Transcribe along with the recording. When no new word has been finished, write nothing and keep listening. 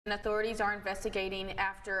And authorities are investigating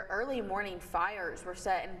after early morning fires were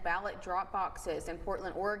set in ballot drop boxes in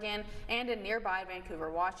Portland, Oregon and in nearby Vancouver,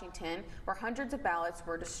 Washington, where hundreds of ballots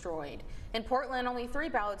were destroyed. In Portland, only 3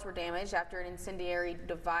 ballots were damaged after an incendiary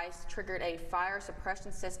device triggered a fire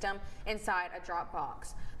suppression system inside a drop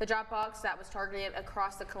box. The drop box that was targeted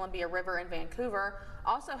across the Columbia River in Vancouver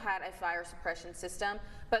also had a fire suppression system,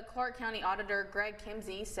 but Clark County Auditor Greg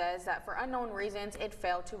Kimsey says that for unknown reasons it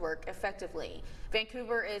failed to work effectively.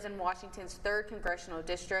 Vancouver is in Washington's 3rd congressional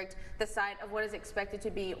district, the site of what is expected to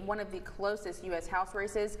be one of the closest U.S. House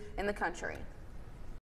races in the country.